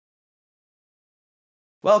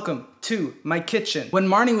Welcome to my kitchen. When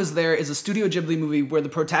Marnie Was There is a Studio Ghibli movie where the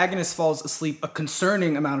protagonist falls asleep a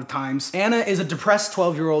concerning amount of times. Anna is a depressed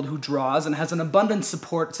 12-year-old who draws and has an abundant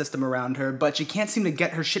support system around her, but she can't seem to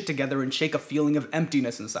get her shit together and shake a feeling of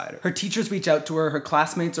emptiness inside her. Her teachers reach out to her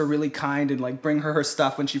classmates are really kind and bring her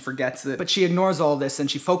stuff when she forgets it, but she ignores all this and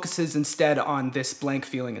she focuses instead on this blank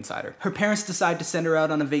feeling inside her. Her parents decide to send her out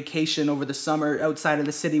on a vacation over the summer outside of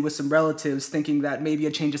the city with some relatives, thinking that maybe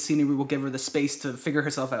a change of scenery will give her the space to figure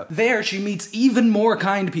herself out. There, she meets even more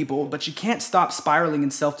kind people, but she can't stop spiraling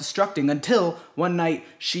and self-destructing until one night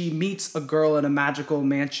she meets a girl in a magical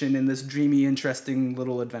mansion in this dreamy, interesting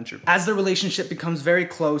little adventure. As the relationship becomes very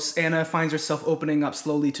close, Anna finds herself opening up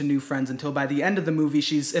slowly to new friends until by the end of the movie,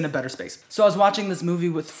 she's in a better space. So I was watching this movie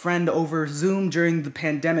with a friend over Zoom during the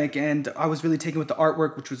pandemic, and I was really taken with the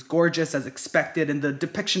artwork, which was gorgeous as expected, and the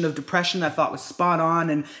depiction of depression I thought was spot on,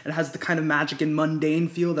 and it has the kind of magic and mundane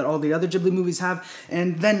feel that all the other Ghibli movies have.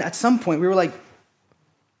 And then at some point we were like,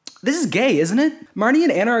 this is gay, isn't it? Marnie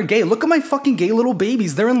and Anna are gay. Look at my fucking gay little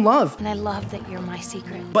babies. They're in love. And I love that you're my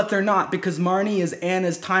secret. But they're not, because Marnie is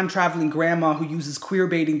Anna's time-traveling grandma who uses queer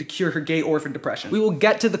baiting to cure her gay orphan depression. We will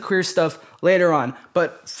get to the queer stuff later on,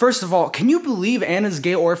 but first of all, can you believe Anna's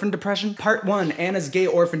gay orphan depression? Part 1, Anna's gay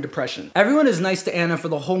orphan depression. Everyone is nice to Anna for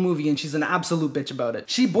the whole movie and she's an absolute bitch about it.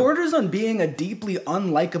 She borders on being a deeply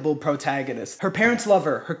unlikable protagonist. Her parents love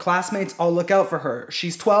her, her classmates all look out for her.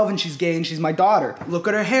 She's 12 and she's gay and she's my daughter. Look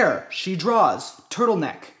at her hair, she draws,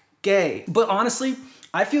 turtleneck, gay. But honestly,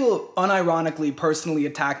 I feel unironically personally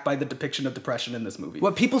attacked by the depiction of depression in this movie.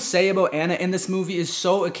 What people say about Anna in this movie is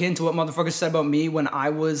so akin to what motherfuckers said about me when I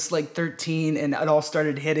was like 13 and it all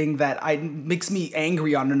started hitting that makes me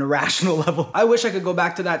angry on an irrational level. I wish I could go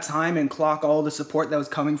back to that time and clock all the support that was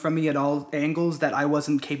coming from me at all angles that I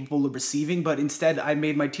wasn't capable of receiving, but instead I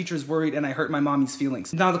made my teachers worried and I hurt my mommy's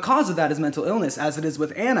feelings. Now the cause of that is mental illness, as it is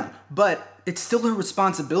with Anna, but it's still her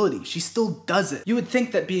responsibility. She still does it. You would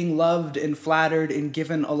think that being loved and flattered and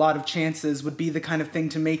given a lot of chances would be the kind of thing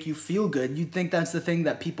to make you feel good. You'd think that's the thing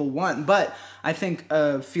that people want, but I think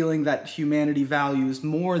a feeling that humanity values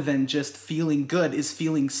more than just feeling good is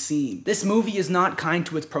feeling seen. This movie is not kind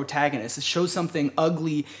to its protagonist. It shows something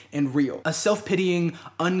ugly and real. A self-pitying,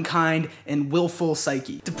 unkind, and willful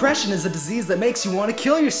psyche. Depression is a disease that makes you want to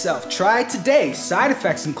kill yourself. Try it today. Side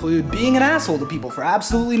effects include being an asshole to people for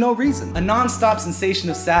absolutely no reason. A non-stop sensation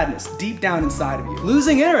of sadness deep down inside of you.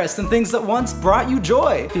 Losing interest in things that once brought you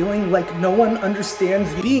joy. Feeling like no one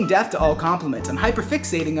understands you. Being deaf to all compliments and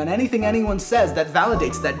hyperfixating on anything anyone says that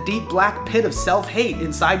validates that deep black pit of self-hate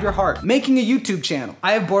inside your heart. Making a YouTube channel.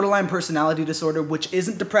 I have borderline personality disorder, which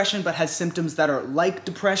isn't depression but has symptoms that are like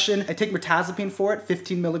depression. I take mirtazapine for it,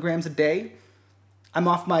 15 milligrams a day. I'm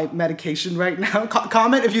off my medication right now.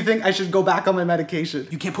 Comment if you think I should go back on my medication.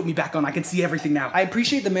 You can't put me back on, I can see everything now. I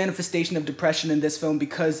appreciate the manifestation of depression in this film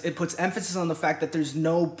because it puts emphasis on the fact that there's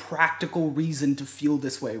no practical reason to feel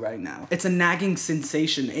this way right now. It's a nagging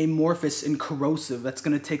sensation, amorphous and corrosive, that's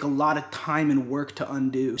gonna take a lot of time and work to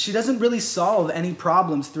undo. She doesn't really solve any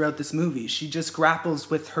problems throughout this movie. She just grapples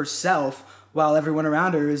with herself while everyone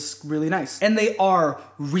around her is really nice. And they are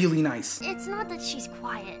really nice. It's not that she's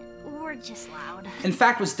quiet. We're just loud. In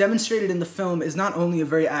fact, what's demonstrated in the film is not only a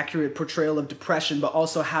very accurate portrayal of depression, but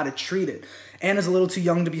also how to treat it. Anna's a little too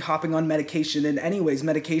young to be hopping on medication, and anyways,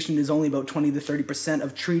 medication is only about 20 to 30%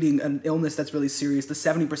 of treating an illness that's really serious. The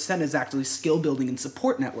 70% is actually skill building and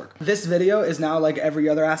support network. This video is now like every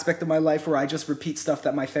other aspect of my life where I just repeat stuff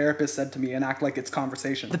that my therapist said to me and act like it's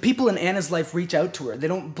conversation. The people in Anna's life reach out to her. They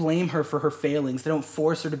don't blame her for her failings. They don't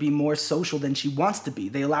force her to be more social than she wants to be.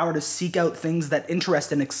 They allow her to seek out things that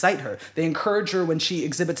interest and excite her. They encourage her when she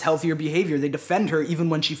exhibits healthier behavior. They defend her even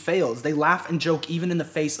when she fails. They laugh and joke even in the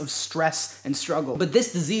face of stress and struggle. But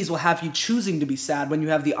this disease will have you choosing to be sad when you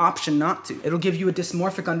have the option not to. It'll give you a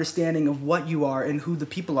dysmorphic understanding of what you are and who the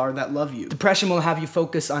people are that love you. Depression will have you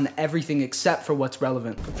focus on everything except for what's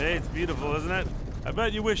relevant. Hey, it's beautiful, isn't it? I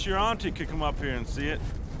bet you wish your auntie could come up here and see it.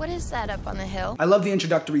 What is that up on the hill? I love the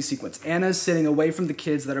introductory sequence. Anna's sitting away from the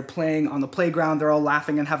kids that are playing on the playground. They're all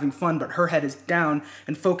laughing and having fun, but her head is down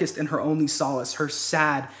and focused in her only solace, her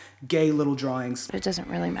sad, gay little drawings. But it doesn't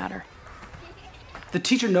really matter. The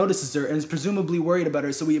teacher notices her and is presumably worried about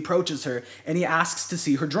her, so he approaches her and he asks to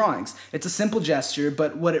see her drawings. It's a simple gesture,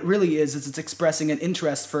 but what it really is it's expressing an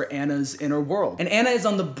interest for Anna's inner world. And Anna is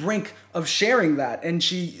on the brink of sharing that, and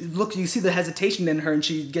you see the hesitation in her and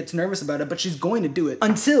she gets nervous about it, but she's going to do it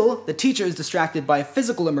until the teacher is distracted by a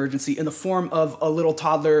physical emergency in the form of a little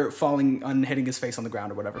toddler falling and hitting his face on the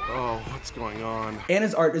ground or whatever. Oh, what's going on?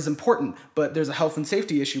 Anna's art is important, but there's a health and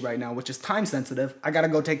safety issue right now, which is time sensitive. I gotta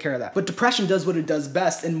go take care of that. But depression does what it does does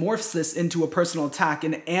best and morphs this into a personal attack,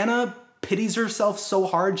 and Anna pities herself so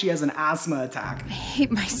hard she has an asthma attack. I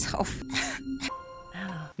hate myself.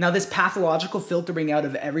 Now this pathological filtering out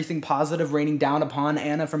of everything positive raining down upon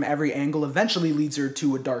Anna from every angle eventually leads her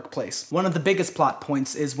to a dark place. One of the biggest plot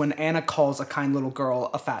points is when Anna calls a kind little girl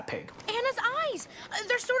a fat pig. Anna's eyes,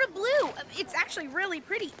 they're sort of blue. It's actually really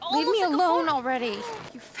pretty. Leave me Almost like a alone fork. already,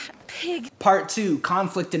 you fat pig. Part 2,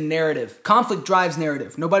 conflict and narrative. Conflict drives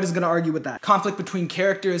narrative. Nobody's gonna argue with that. Conflict between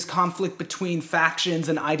characters, conflict between factions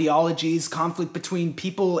and ideologies, conflict between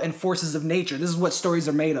people and forces of nature. This is what stories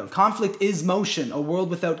are made of. Conflict is motion. A world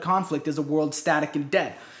without conflict is a world static and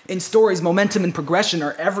dead. In stories, momentum and progression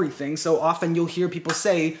are everything, so often you'll hear people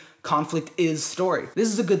say, conflict is story. This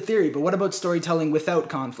is a good theory, but what about storytelling without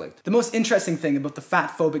conflict? The most interesting thing about the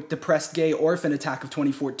fat-phobic, depressed gay orphan attack of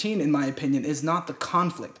 2014, in my opinion, is not the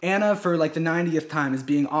conflict. Anna, for like the 90th time, is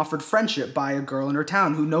being offered friendship by a girl in her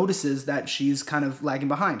town who notices that she's kind of lagging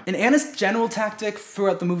behind. And Anna's general tactic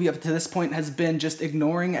throughout the movie up to this point has been just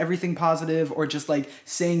ignoring everything positive or just like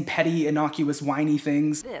saying petty, innocuous, whiny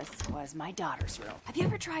things. This was my daughter's room. Have you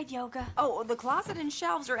ever tried yoga? Oh, the closet and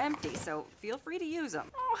shelves are empty, so feel free to use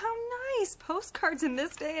them. Oh, how nice. Postcards in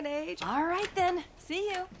this day and age. All right then. See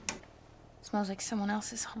you. Smells like someone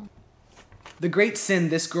else's home. The great sin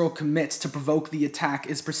this girl commits to provoke the attack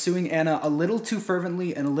is pursuing Anna a little too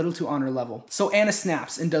fervently and a little too on her level. So Anna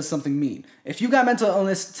snaps and does something mean. If you got mental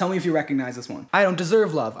illness, tell me if you recognize this one. I don't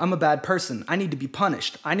deserve love. I'm a bad person. I need to be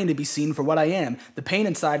punished. I need to be seen for what I am. The pain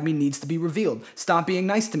inside me needs to be revealed. Stop being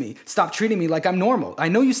nice to me. Stop treating me like I'm normal. I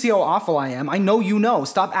know you see how awful I am. I know you know.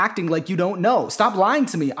 Stop acting like you don't know. Stop lying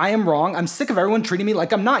to me. I am wrong. I'm sick of everyone treating me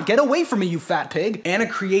like I'm not. Get away from me, you fat pig. Anna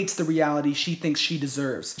creates the reality she thinks she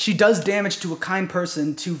deserves. She does damage to a kind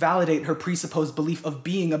person to validate her presupposed belief of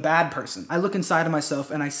being a bad person. I look inside of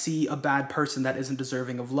myself and I see a bad person that isn't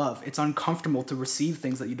deserving of love. It's uncomfortable to receive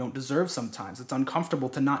things that you don't deserve sometimes. It's uncomfortable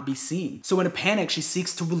to not be seen. So in a panic, she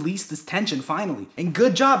seeks to release this tension finally. And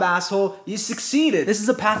good job, asshole. You succeeded. This is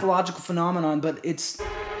a pathological phenomenon, but it's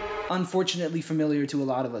unfortunately familiar to a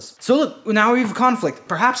lot of us. So look, now we have conflict.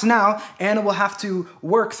 Perhaps now Anna will have to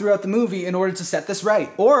work throughout the movie in order to set this right.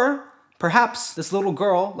 Or perhaps this little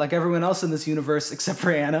girl, like everyone else in this universe except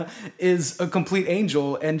for Anna, is a complete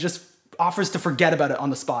angel and just offers to forget about it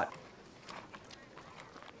on the spot.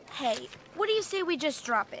 Hey, what do you say we just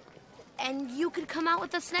drop it? And you could come out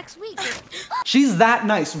with us next week. She's that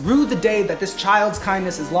nice. Rue the day that this child's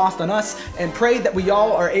kindness is lost on us and pray that we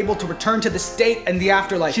all are able to return to the state and the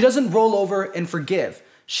afterlife. She doesn't roll over and forgive.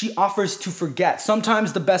 She offers to forget,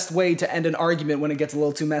 sometimes the best way to end an argument when it gets a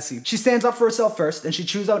little too messy. She stands up for herself first, and she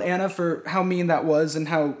chews out Anna for how mean that was and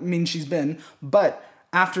how mean she's been, but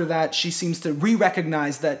after that, she seems to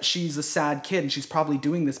re-recognize that she's a sad kid, and she's probably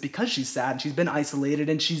doing this because she's sad, and she's been isolated,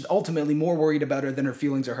 and she's ultimately more worried about her than her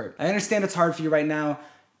feelings are hurt. I understand it's hard for you right now.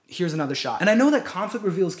 Here's another shot. And I know that conflict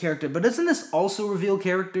reveals character, but doesn't this also reveal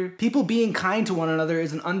character? People being kind to one another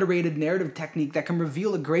is an underrated narrative technique that can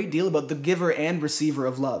reveal a great deal about the giver and receiver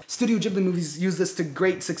of love. Studio Ghibli movies use this to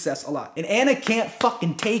great success a lot. And Anna can't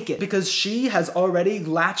fucking take it because she has already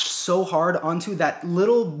latched so hard onto that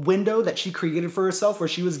little window that she created for herself where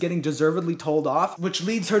she was getting deservedly told off, which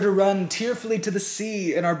leads her to run tearfully to the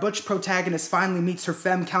sea, and our butch protagonist finally meets her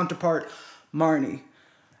femme counterpart, Marnie.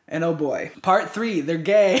 And oh boy. Part 3, they're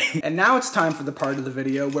gay. And now it's time for the part of the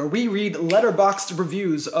video where we read letterboxed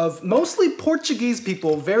reviews of mostly Portuguese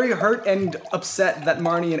people very hurt and upset that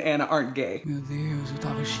Marnie and Anna aren't gay. Meu Deus, eu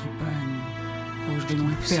tava shippando. Eles ganham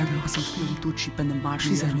um inferno, eles são tudo shippando a Marnie.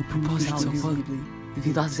 Fizeram o propósito só pode.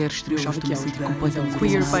 Devido a 0 estrelas, estou-me a sentir completamente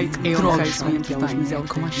Queerbait é o casamento delas, mas é o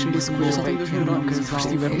que mais cheira esse coisa. Só tem 2 neurónios e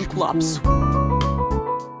estiveram no colapso.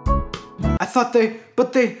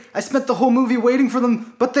 I spent the whole movie waiting for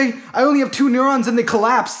them, I only have 2 neurons and they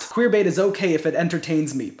collapsed. Queerbait is okay if it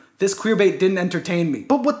entertains me. This queerbait didn't entertain me.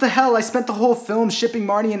 But what the hell, I spent the whole film shipping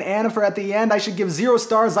Marnie and Anna for at the end I should give 0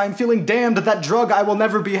 stars, I'm feeling damned, that drug, I will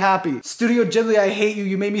never be happy. Studio Ghibli, I hate you,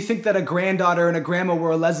 you made me think that a granddaughter and a grandma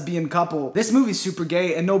were a lesbian couple. This movie's super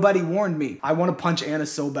gay and nobody warned me. I want to punch Anna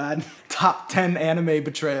so bad. Top 10 anime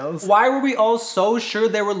betrayals. Why were we all so sure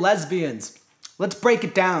they were lesbians? Let's break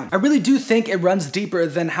it down. I really do think it runs deeper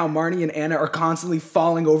than how Marnie and Anna are constantly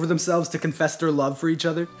falling over themselves to confess their love for each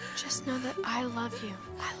other. Just know that I love you.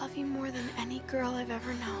 I love you more than any girl I've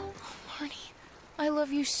ever known. Marnie, I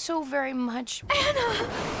love you so very much. Anna,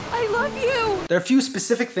 I love you. There are a few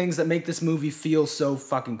specific things that make this movie feel so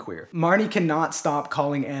fucking queer. Marnie cannot stop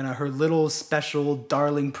calling Anna her little, special,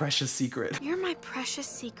 darling, precious secret. You're my precious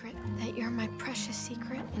secret. That you're my precious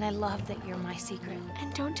secret. And I love that you're my secret.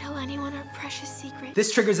 And don't tell anyone our precious secret.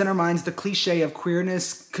 This triggers in our minds the cliche of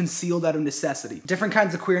queerness concealed out of necessity. Different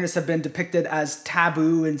kinds of queerness have been depicted as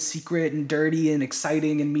taboo and secret and dirty and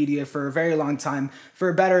exciting in media for a very long time,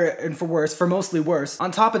 for better and for worse, for mostly worse.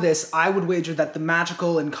 On top of this, I would wager that the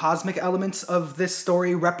magical and cosmic elements of this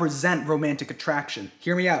story represent romantic attraction.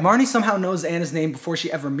 Hear me out. Marnie somehow knows Anna's name before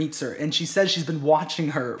she ever meets her, and she says she's been watching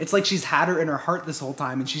her. It's like she's had her in her heart this whole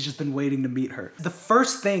time and she's just been waiting to meet her. The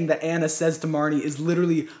first thing that Anna says to Marnie is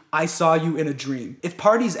literally, "I saw you in a dream." If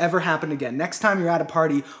parties ever happen again, next time you're at a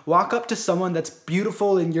party, walk up to someone that's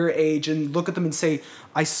beautiful in your age and look at them and say,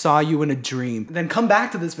 "I saw you in a dream." Then come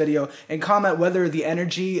back to this video and comment whether the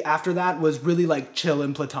energy after that was really like chill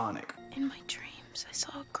and platonic. In my dreams, I saw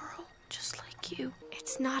a girl just like you.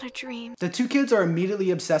 It's not a dream. The two kids are immediately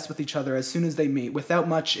obsessed with each other as soon as they meet, without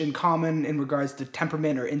much in common in regards to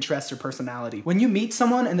temperament or interests or personality. When you meet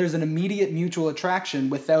someone and there's an immediate mutual attraction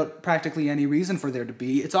without practically any reason for there to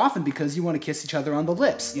be, it's often because you want to kiss each other on the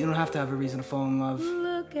lips. You don't have to have a reason to fall in love.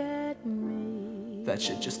 Look at me. That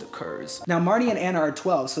shit just occurs. Now, Marnie and Anna are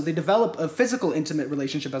 12, so they develop a physical, intimate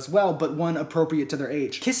relationship as well, but one appropriate to their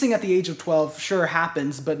age. Kissing at the age of 12 sure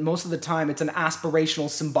happens, but most of the time it's an aspirational,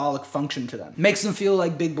 symbolic function to them. Makes them feel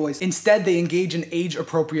like big boys. Instead, they engage in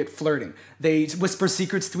age-appropriate flirting. They whisper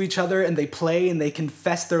secrets to each other, and they play, and they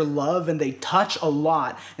confess their love, and they touch a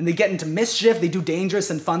lot. And they get into mischief, they do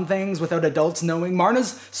dangerous and fun things without adults knowing.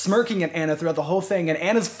 Marna's smirking at Anna throughout the whole thing, and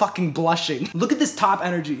Anna's fucking blushing. Look at this top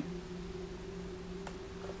energy.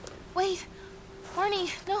 Wait, Marnie,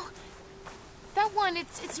 no. That one,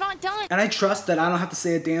 it's not done. And I trust that I don't have to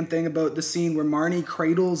say a damn thing about the scene where Marnie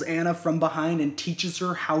cradles Anna from behind and teaches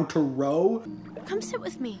her how to row. Come sit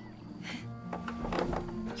with me.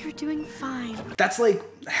 You're doing fine. That's like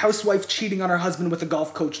housewife cheating on her husband with a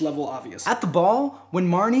golf coach level obvious. At the ball, when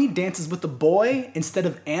Marnie dances with the boy instead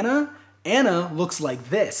of Anna, Anna looks like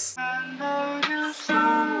this.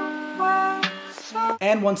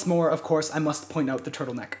 And once more, of course, I must point out the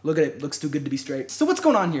turtleneck. Look at it, looks too good to be straight. So what's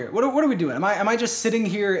going on here? What are we doing? Am I just sitting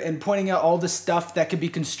here and pointing out all this stuff that could be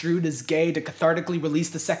construed as gay to cathartically release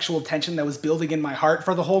the sexual tension that was building in my heart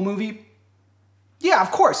for the whole movie? Yeah,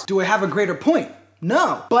 of course. Do I have a greater point?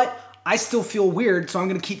 No. But I still feel weird, so I'm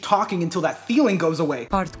gonna keep talking until that feeling goes away.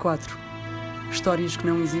 Parte 4. Histórias que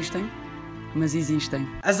não existem, mas existem.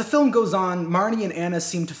 As the film goes on, Marnie and Anna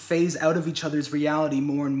seem to phase out of each other's reality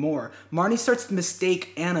more and more. Marnie starts to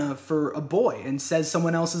mistake Anna for a boy and says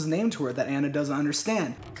someone else's name to her that Anna doesn't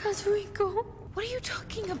understand. Kazuhiko, what are you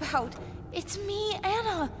talking about? It's me,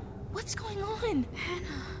 Anna. What's going on?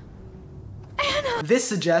 Anna! This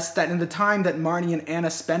suggests that in the time that Marnie and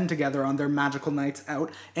Anna spend together on their magical nights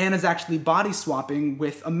out, Anna's actually body swapping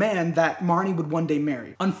with a man that Marnie would one day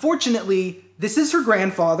marry. Unfortunately, this is her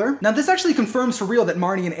grandfather. Now this actually confirms for real that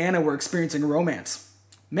Marnie and Anna were experiencing a romance.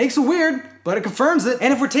 Makes it weird, but it confirms it.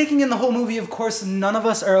 And if we're taking in the whole movie, of course, none of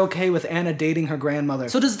us are okay with Anna dating her grandmother.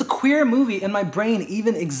 So does the queer movie in my brain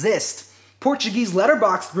even exist? Portuguese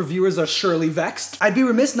letterboxd reviewers are surely vexed. I'd be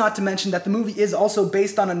remiss not to mention that the movie is also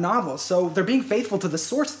based on a novel, so they're being faithful to the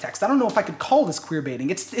source text. I don't know if I could call this queerbaiting.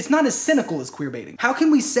 It's not as cynical as queerbaiting. How can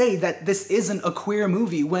we say that this isn't a queer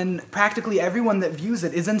movie when practically everyone that views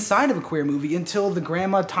it is inside of a queer movie until the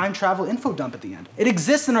grandma time travel info dump at the end? It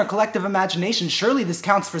exists in our collective imagination. Surely this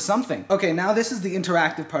counts for something. Okay, now this is the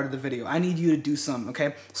interactive part of the video. I need you to do something,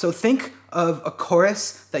 okay? So think of a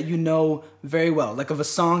chorus that you know very well, like of a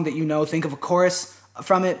song that you know. Think of a chorus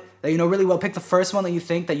from it that you know really well. Pick the first one that you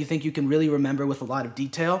think you can really remember with a lot of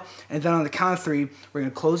detail, and then on the count of 3 we're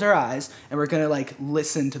gonna close our eyes and we're gonna like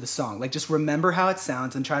listen to the song, like just remember how it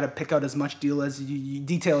sounds and try to pick out as much detail as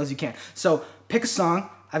you can. So pick a song.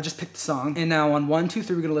 I've just picked the song, and now on 1, 2,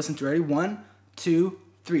 3 we're gonna listen to it. Ready? 1, 2,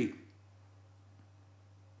 3.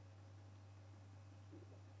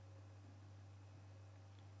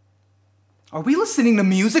 Are we listening to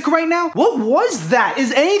music right now? What was that?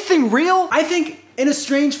 Is anything real? I think, in a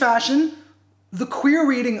strange fashion, the queer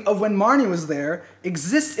reading of When Marnie Was There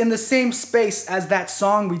exists in the same space as that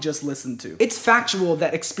song we just listened to. It's factual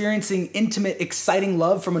that experiencing intimate, exciting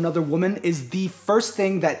love from another woman is the first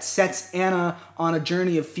thing that sets Anna on a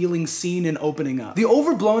journey of feeling seen and opening up. The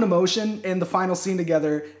overblown emotion in the final scene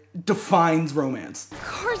together defines romance. Of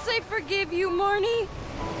course I forgive you, Marnie.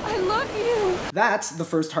 I love you. That's the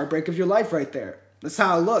first heartbreak of your life right there. That's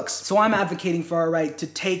how it looks. So I'm advocating for our right to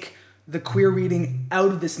take the queer reading out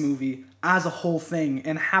of this movie, as a whole thing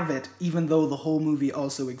and have it even though the whole movie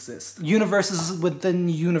also exists. Universes within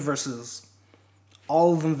universes.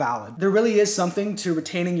 All of them valid. There really is something to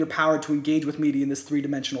retaining your power to engage with media in this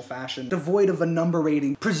three-dimensional fashion, devoid of a number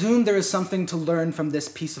rating. Presume there is something to learn from this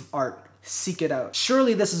piece of art. Seek it out.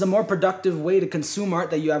 Surely this is a more productive way to consume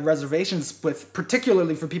art that you have reservations with,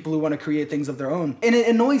 particularly for people who want to create things of their own. And it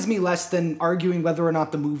annoys me less than arguing whether or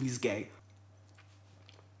not the movie's gay.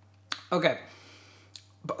 Okay.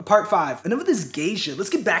 Part 5. Enough of this gay shit.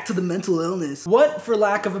 Let's get back to the mental illness. What, for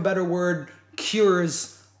lack of a better word,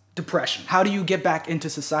 cures depression? How do you get back into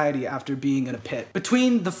society after being in a pit?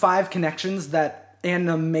 Between the 5 connections that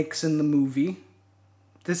Anna makes in the movie,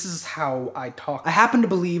 this is how I talk. I happen to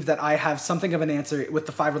believe that I have something of an answer with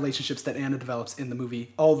the 5 relationships that Anna develops in the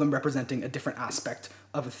movie, all of them representing a different aspect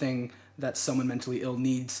of a thing that someone mentally ill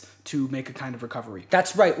needs to make a kind of recovery.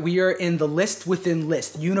 That's right, we are in the list within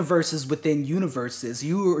list, universes within universes.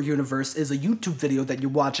 Your universe is a YouTube video that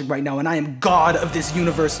you're watching right now, and I am God of this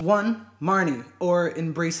universe. 1, Marnie, or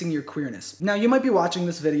embracing your queerness. Now, you might be watching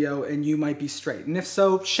this video and you might be straight, and if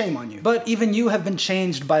so, shame on you. But even you have been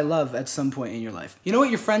changed by love at some point in your life. You know what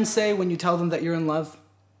your friends say when you tell them that you're in love?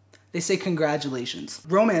 They say congratulations.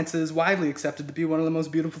 Romance is widely accepted to be one of the most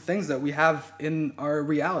beautiful things that we have in our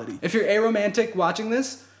reality. If you're aromantic watching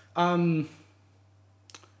this, Red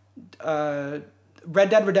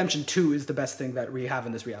Dead Redemption 2 is the best thing that we have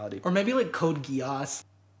in this reality. Or maybe like Code Geass.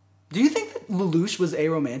 Do you think that Lelouch was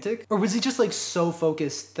aromantic? Or was he just like so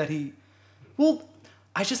focused that he... Well,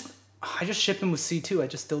 I just ship him with C2, I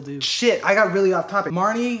just still do. Shit, I got really off topic.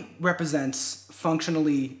 Marnie represents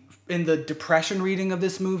functionally, in the depression reading of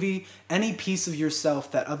this movie, any piece of yourself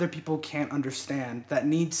that other people can't understand, that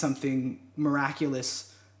needs something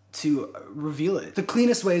miraculous to reveal it. The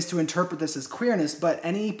cleanest way is to interpret this as queerness, but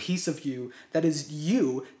any piece of you that is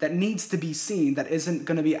you, that needs to be seen, that isn't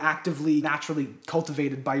gonna be actively, naturally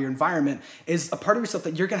cultivated by your environment, is a part of yourself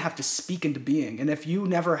that you're gonna have to speak into being. And if you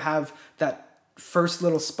never have that first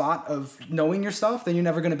little spot of knowing yourself, then you're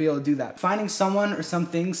never going to be able to do that. Finding someone or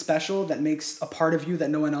something special that makes a part of you that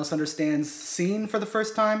no one else understands seen for the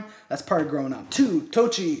first time, that's part of growing up. 2,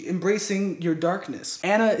 Tochi, embracing your darkness.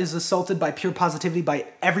 Anna is assaulted by pure positivity by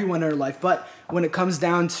everyone in her life, but when it comes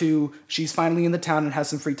down to she's finally in the town and has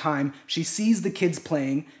some free time, she sees the kids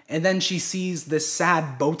playing, and then she sees this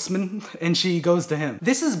sad boatsman, and she goes to him.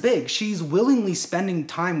 This is big. She's willingly spending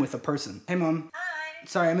time with a person. Hey, Mom.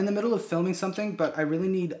 Sorry, I'm in the middle of filming something, but I'm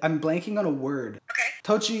blanking on a word. Okay.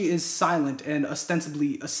 Tochi is silent and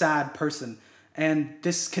ostensibly a sad person, and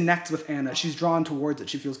this connects with Anna. She's drawn towards it.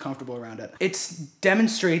 She feels comfortable around it. It's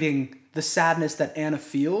demonstrating the sadness that Anna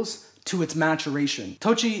feels to its maturation.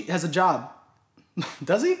 Tochi has a job.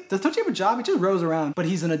 Does he? Does Tochi have a job? He just rows around, but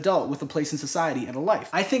he's an adult with a place in society and a life.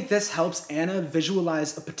 I think this helps Anna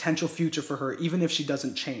visualize a potential future for her, even if she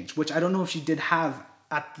doesn't change, which I don't know if she did have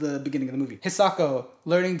at the beginning of the movie. Hisako,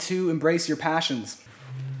 learning to embrace your passions.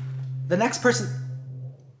 The next person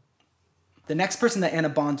that Anna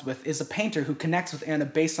bonds with is a painter who connects with Anna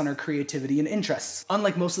based on her creativity and interests.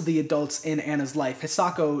 Unlike most of the adults in Anna's life,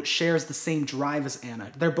 Hisako shares the same drive as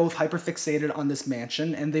Anna. They're both hyperfixated on this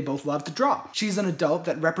mansion, and they both love to draw. She's an adult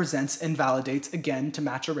that represents and validates, again to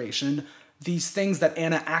maturation, these things that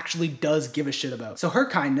Anna actually does give a shit about. So her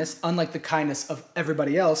kindness, unlike the kindness of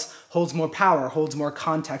everybody else, holds more power, holds more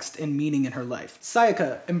context and meaning in her life.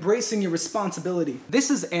 Sayaka, embracing your responsibility. This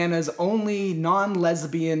is Anna's only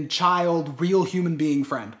non-lesbian child, real human being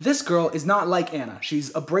friend. This girl is not like Anna.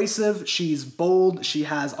 She's abrasive, she's bold, she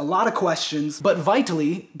has a lot of questions, but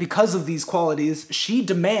vitally, because of these qualities, she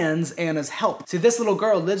demands Anna's help. See, this little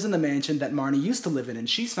girl lives in the mansion that Marnie used to live in, and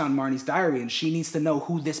she's found Marnie's diary, and she needs to know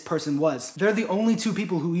who this person was. They're the only 2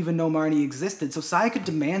 people who even know Marnie existed, so Sayaka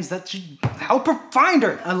demands that she help her find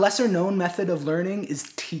her. A lesser known method of learning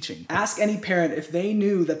is teaching. Ask any parent if they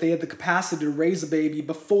knew that they had the capacity to raise a baby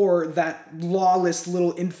before that lawless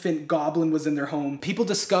little infant goblin was in their home. People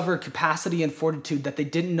discover capacity and fortitude that they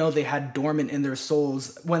didn't know they had dormant in their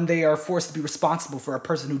souls when they are forced to be responsible for a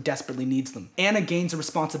person who desperately needs them. Anna gains a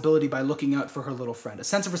responsibility by looking out for her little friend. A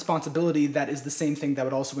sense of responsibility that is the same thing that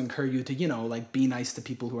would also encourage you to, you know, like be nice to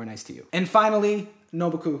people who are nice to you. And finally,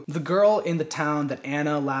 Nobuku, the girl in the town that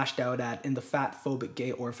Anna lashed out at in the fat-phobic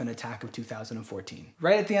gay orphan attack of 2014.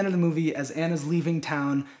 Right at the end of the movie, as Anna's leaving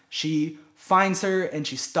town, she finds her and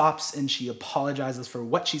she stops and she apologizes for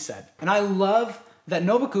what she said. And I love that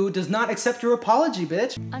Nobuku does not accept your apology,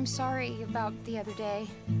 bitch. I'm sorry about the other day.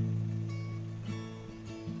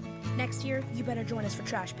 Next year, you better join us for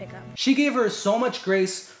trash pickup. She gave her so much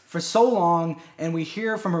grace for so long, and we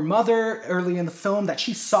hear from her mother early in the film that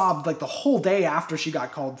she sobbed like the whole day after she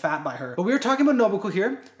got called fat by her. But we were talking about Nobuko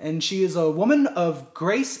here, and she is a woman of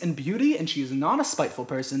grace and beauty, and she is not a spiteful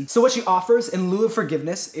person. So what she offers in lieu of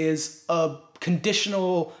forgiveness is a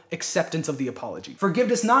conditional acceptance of the apology.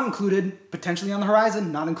 Forgiveness not included, potentially on the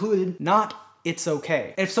horizon, not included, not it's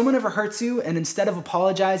okay. If someone ever hurts you and instead of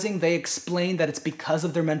apologizing, they explain that it's because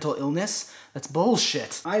of their mental illness, that's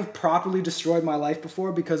bullshit. I've properly destroyed my life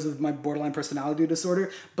before because of my borderline personality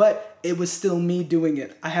disorder, but it was still me doing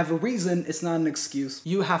it. I have a reason, it's not an excuse.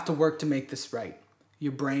 You have to work to make this right.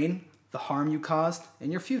 Your brain, the harm you caused,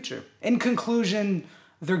 and your future. In conclusion,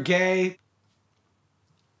 they're gay.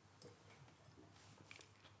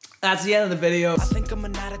 That's the end of the video. I think I'm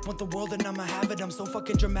an addict, want the world and I'ma have it. I'm so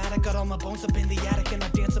fucking dramatic, got all my bones up in the attic and I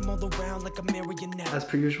dance them all around like a marionette. As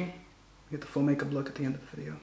per usual, we get the full makeup look at the end of the video.